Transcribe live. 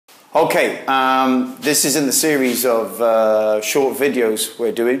Okay, this is in the series of short videos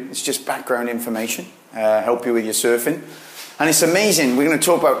we're doing. It's just background information, help you with your surfing. And it's amazing. We're going to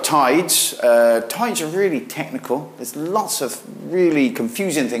talk about tides. Tides are really technical. There's lots of really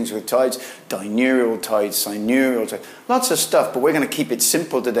confusing things with tides. Diurnal tides, sinural tides, lots of stuff. But we're going to keep it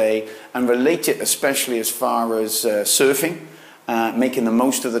simple today and relate it especially as far as surfing, making the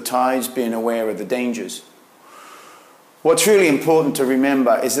most of the tides, being aware of the dangers. What's really important to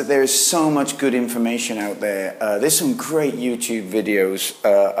remember is that there is so much good information out there. There's some great YouTube videos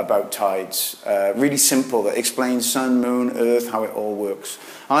about tides, really simple, that explains sun, moon, earth, how it all works.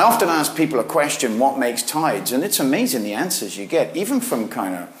 And I often ask people a question, what makes tides? And it's amazing the answers you get, even from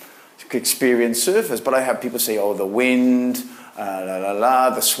kind of experienced surfers. But I have people say, oh, the wind,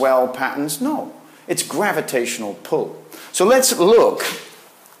 the swell patterns. No, it's gravitational pull. So let's look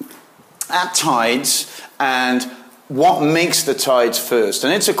at tides and what makes the tides first?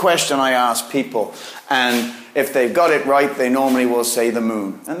 And it's a question I ask people, and if they've got it right, they normally will say the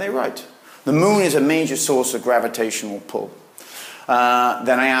moon, and they're right. The moon is a major source of gravitational pull.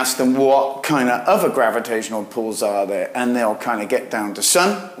 Then I ask them what kind of other gravitational pulls are there, and they'll kind of get down to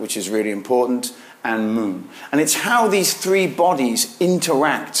sun, which is really important, and moon. And it's how these three bodies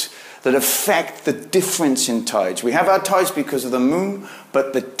interact that affect the difference in tides. We have our tides because of the moon,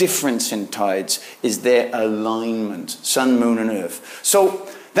 but the difference in tides is their alignment, sun, moon, and earth. So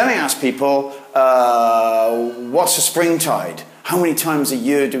then I ask people, what's a spring tide? How many times a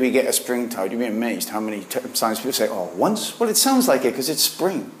year do we get a spring tide? You'd be amazed how many times people say, oh, once? Well, it sounds like it because it's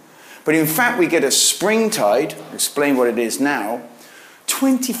spring. But in fact, we get a spring tide, I'll explain what it is now,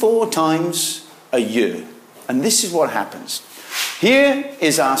 24 times a year. And this is what happens. Here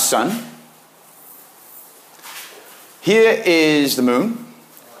is our sun, here is the moon,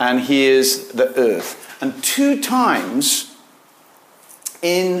 and here's the earth. And 2 times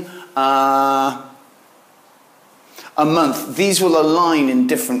in a month, these will align in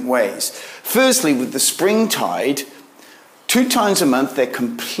different ways. Firstly, with the spring tide, 2 times a month, they're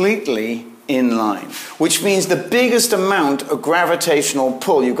completely in line, which means the biggest amount of gravitational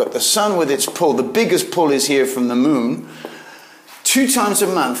pull, you've got the sun with its pull, the biggest pull is here from the moon. 2 times a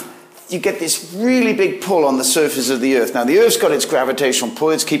month, you get this really big pull on the surface of the earth. Now, the earth's got its gravitational pull,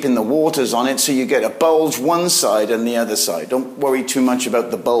 it's keeping the waters on it, so you get a bulge one side and the other side. Don't worry too much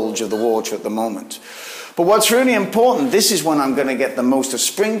about the bulge of the water at the moment. But what's really important, this is when I'm going to get the most of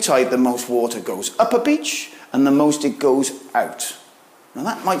spring tide, the most water goes up a beach, and the most it goes out. Now,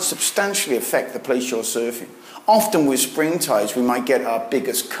 that might substantially affect the place you're surfing. Often with spring tides, we might get our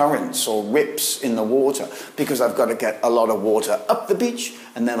biggest currents or rips in the water because I've got to get a lot of water up the beach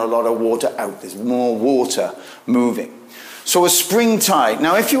and then a lot of water out. There's more water moving. So a spring tide.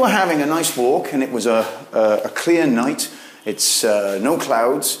 Now, if you were having a nice walk and it was a clear night, it's no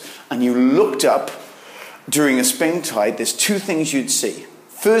clouds, and you looked up during a spring tide, there's 2 things you'd see.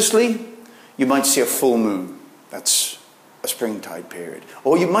 Firstly, you might see a full moon. That's a spring tide period.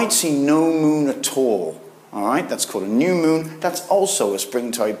 Or you might see no moon at all. All right, that's called a new moon. That's also a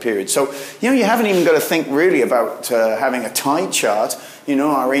spring tide period. So, you haven't even got to think really about having a tide chart.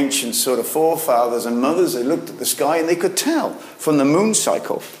 Our ancient sort of forefathers and mothers, they looked at the sky and they could tell from the moon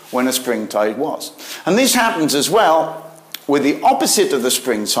cycle when a spring tide was. And this happens as well with the opposite of the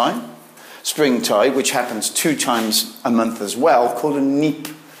spring tide, which happens 2 times a month as well, called a neap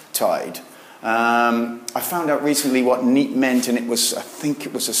tide. I found out recently what neap meant, and I think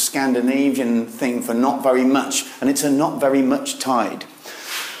it was a Scandinavian thing for not very much, and it's a not very much tide.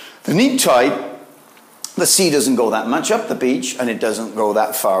 The neap tide, the sea doesn't go that much up the beach, and it doesn't go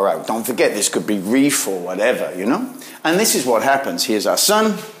that far out. Don't forget, this could be reef or whatever, And this is what happens. Here's our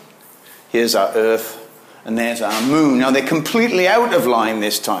sun, here's our earth, and there's our moon. Now, they're completely out of line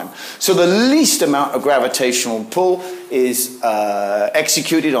this time. So the least amount of gravitational pull is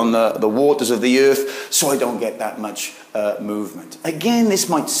executed on the waters of the earth, so I don't get that much movement. Again, this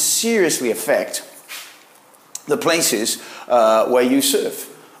might seriously affect the places where you surf.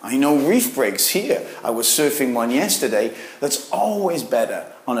 I know reef breaks here. I was surfing one yesterday that's always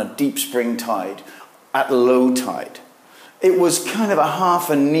better on a deep spring tide at low tide. It was kind of a half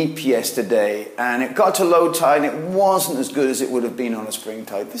a neap yesterday, and it got to low tide, and it wasn't as good as it would have been on a spring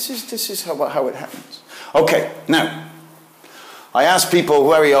tide. This is how it happens. Okay, now, I ask people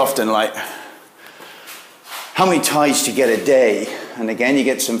very often, like, how many tides do you get a day? And again, you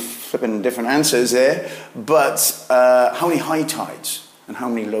get some flipping different answers there, but how many high tides and how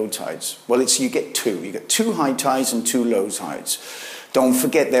many low tides? Well, you get 2. You get 2 high tides and 2 low tides. Don't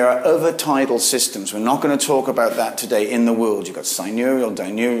forget there are other tidal systems. We're not going to talk about that today in the world. You've got sidereal,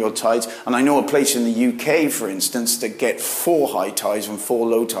 diurnal tides, and I know a place in the UK, for instance, that get 4 high tides and 4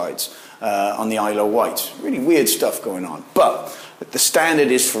 low tides on the Isle of Wight. Really weird stuff going on. But the standard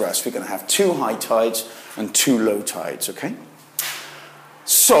is for us, we're going to have 2 high tides and 2 low tides, okay?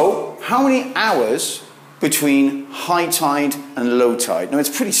 So, how many hours between high tide and low tide? Now,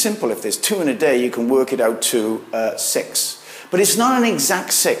 it's pretty simple. If there's 2 in a day, you can work it out to 6. But it's not an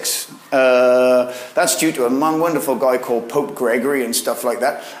exact 6. That's due to a wonderful guy called Pope Gregory and stuff like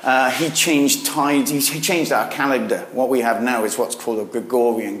that. He changed tides. He changed our calendar. What we have now is what's called a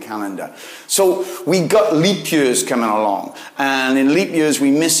Gregorian calendar. So we got leap years coming along. And in leap years,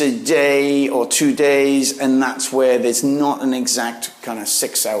 we miss a day or 2 days. And that's where there's not an exact kind of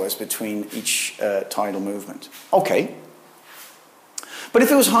 6 hours between each tidal movement. Okay. But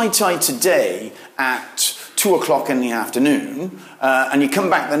if it was high tide today at 2 o'clock in the afternoon, and you come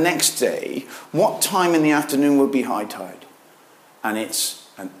back the next day, what time in the afternoon would be high tide? And it's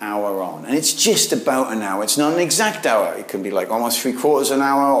an hour on. And it's just about an hour. It's not an exact hour. It can be like almost 3/4 an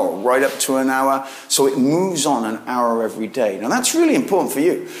hour or right up to an hour. So it moves on an hour every day. Now that's really important for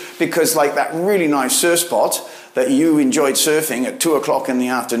you, because like that really nice surf spot that you enjoyed surfing at 2 o'clock in the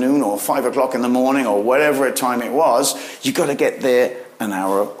afternoon or 5 o'clock in the morning or whatever time it was, you got to get there an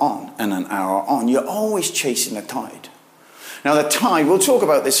hour on and an hour on. You're always chasing the tide. Now the tide, we'll talk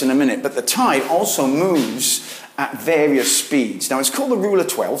about this in a minute, but the tide also moves at various speeds. Now it's called the rule of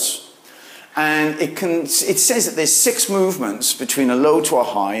 12s, and it says that there's 6 movements between a low to a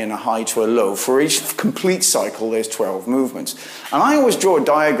high and a high to a low. For each complete cycle, there's 12 movements. And I always draw a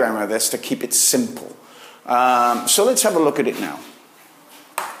diagram of this to keep it simple. So let's have a look at it now.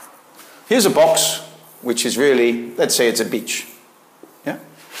 Here's a box, which is really, let's say it's a beach. Yeah?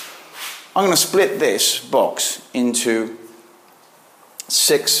 I'm going to split this box into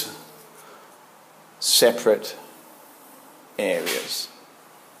 6 separate areas.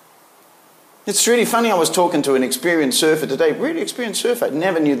 It's really funny. I was talking to an experienced surfer today, really experienced surfer. I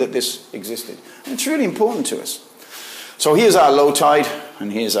never knew that this existed. And it's really important to us. So here's our low tide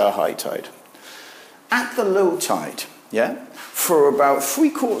and here's our high tide. At the low tide, yeah, for about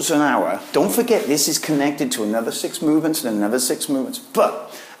 3/4 an hour, don't forget this is connected to another 6 movements and another 6 movements.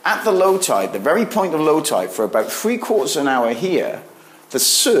 But at the low tide, the very point of low tide, for about 3/4 an hour here, the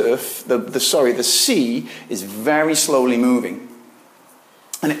surf, the sea is very slowly moving.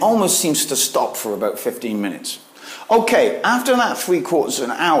 And it almost seems to stop for about 15 minutes. Okay, after that 3/4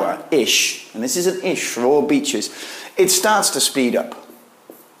 an hour-ish, and this is an ish for all beaches, it starts to speed up.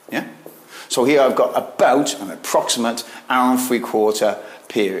 Yeah? So here I've got about an approximate hour and 3/4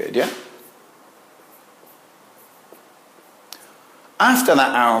 period, yeah? After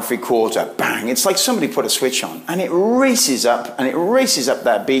that hour and 3/4, bang, it's like somebody put a switch on, and it races up,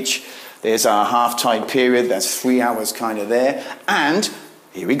 that beach. There's our half tide period, that's 3 hours kind of there, and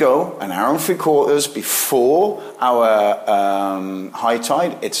here we go, an hour and 3/4 before our high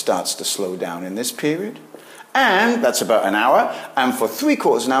tide, it starts to slow down in this period, and that's about an hour, and for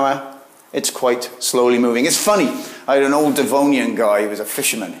 3/4 an hour, it's quite slowly moving. It's funny. I had an old Devonian guy who was a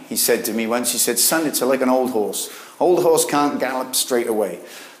fisherman. He said to me once, he said, "Son, it's like an old horse. Old horse can't gallop straight away.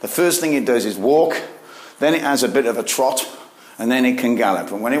 The first thing it does is walk, then it has a bit of a trot, and then it can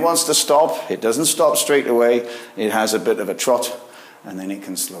gallop. And when it wants to stop, it doesn't stop straight away. It has a bit of a trot, and then it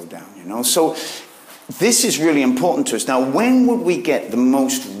can slow down, you know." So this is really important to us. Now, when would we get the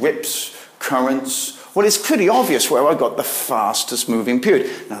most rips, currents? Well, it's pretty obvious where I got the fastest moving period.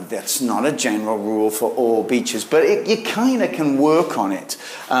 Now, that's not a general rule for all beaches, but you kind of can work on it.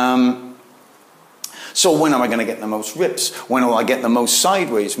 So when am I going to get the most rips? When will I get the most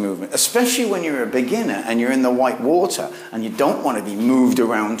sideways movement? Especially when you're a beginner and you're in the white water and you don't want to be moved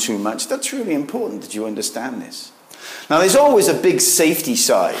around too much. That's really important that you understand this. Now, there's always a big safety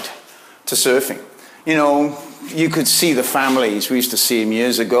side to surfing. You know, you could see the families. We used to see them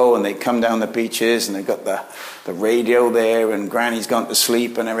years ago, and they'd come down the beaches and they've got the radio there, and Granny's gone to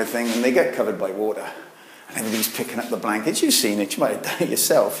sleep and everything, and they get covered by water. And everybody's picking up the blankets. You've seen it. You might have done it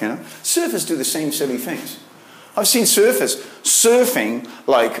yourself, you know. Surfers do the same silly things. I've seen surfers surfing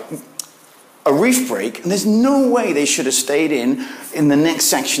like a reef break, and there's no way they should have stayed in the next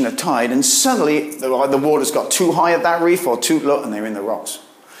section of tide, and suddenly the water's got too high at that reef or too low, and they're in the rocks.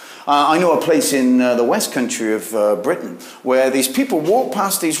 I know a place in the west country of Britain where these people walk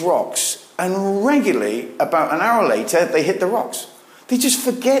past these rocks, and regularly, about an hour later, they hit the rocks. They just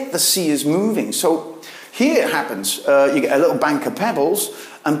forget the sea is moving. So here it happens. You get a little bank of pebbles,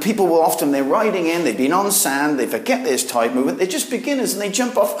 and people will often, they're riding in, they've been on sand, they forget there's tide movement, they're just beginners, and they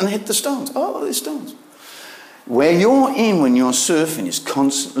jump off and hit the stones. Oh, there's stones. where you're in when you're surfing is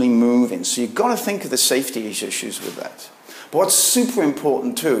constantly moving, so you've got to think of the safety issues with that. But what's super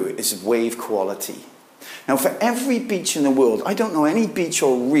important too is wave quality. Now, for every beach in the world, I don't know any beach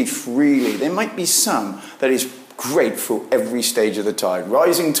or reef really. There might be some that is great for every stage of the tide.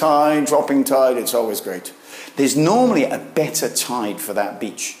 Rising tide, dropping tide, it's always great. There's normally a better tide for that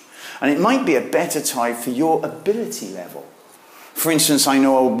beach. And it might be a better tide for your ability level. For instance, I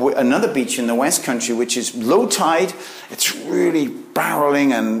know another beach in the West Country which is low tide, it's really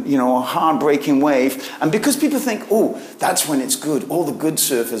barreling and, you know, a hard-breaking wave. And because people think, oh, that's when it's good, all the good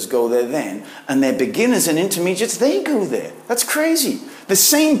surfers go there then, and they're beginners and intermediates, they go there. That's crazy. The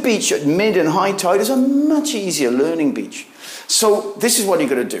same beach at mid and high tide is a much easier learning beach. So this is what you've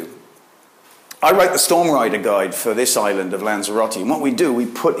got to do. I write the Storm Rider guide for this island of Lanzarote, and what we do, we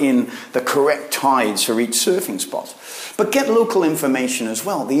put in the correct tides for each surfing spot. But get local information as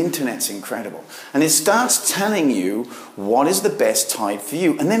well. The internet's incredible. And it starts telling you what is the best tide for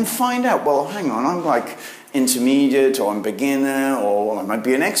you. And then find out, well, hang on, I'm like intermediate, or I'm beginner, or I might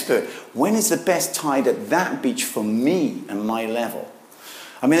be an expert. When is the best tide at that beach for me and my level?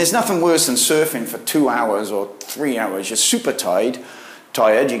 I mean, there's nothing worse than surfing for 2 hours or 3 hours. You're super tired,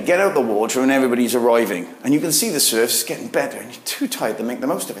 you get out the water and everybody's arriving. And you can see the surf's getting better and you're too tired to make the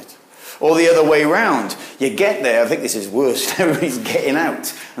most of it. Or the other way round. You get there, I think this is worse, everybody's getting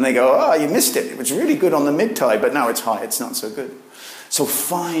out. And they go, oh, you missed it. It was really good on the mid-tide, but now it's high, it's not so good. So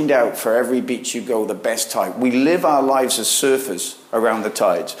find out for every beach you go the best tide. We live our lives as surfers around the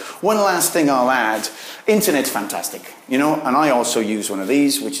tides. One last thing I'll add, internet's fantastic, you know, and I also use one of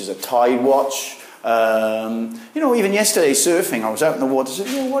these, which is a tide watch. You know, even yesterday surfing, I was out in the water, I said,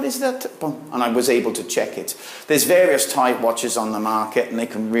 yeah, what is that? And I was able to check it. There's various tide watches on the market, and they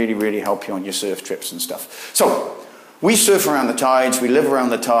can really, really help you on your surf trips and stuff. So, we surf around the tides, we live around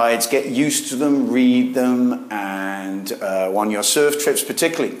the tides, get used to them, read them, and on your surf trips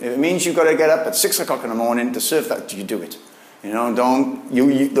particularly. If it means you've got to get up at 6 o'clock in the morning to surf that, you do it. You know,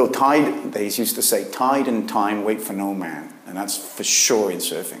 the tide, they used to say, tide and time wait for no man. And that's for sure in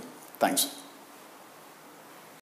surfing. Thanks.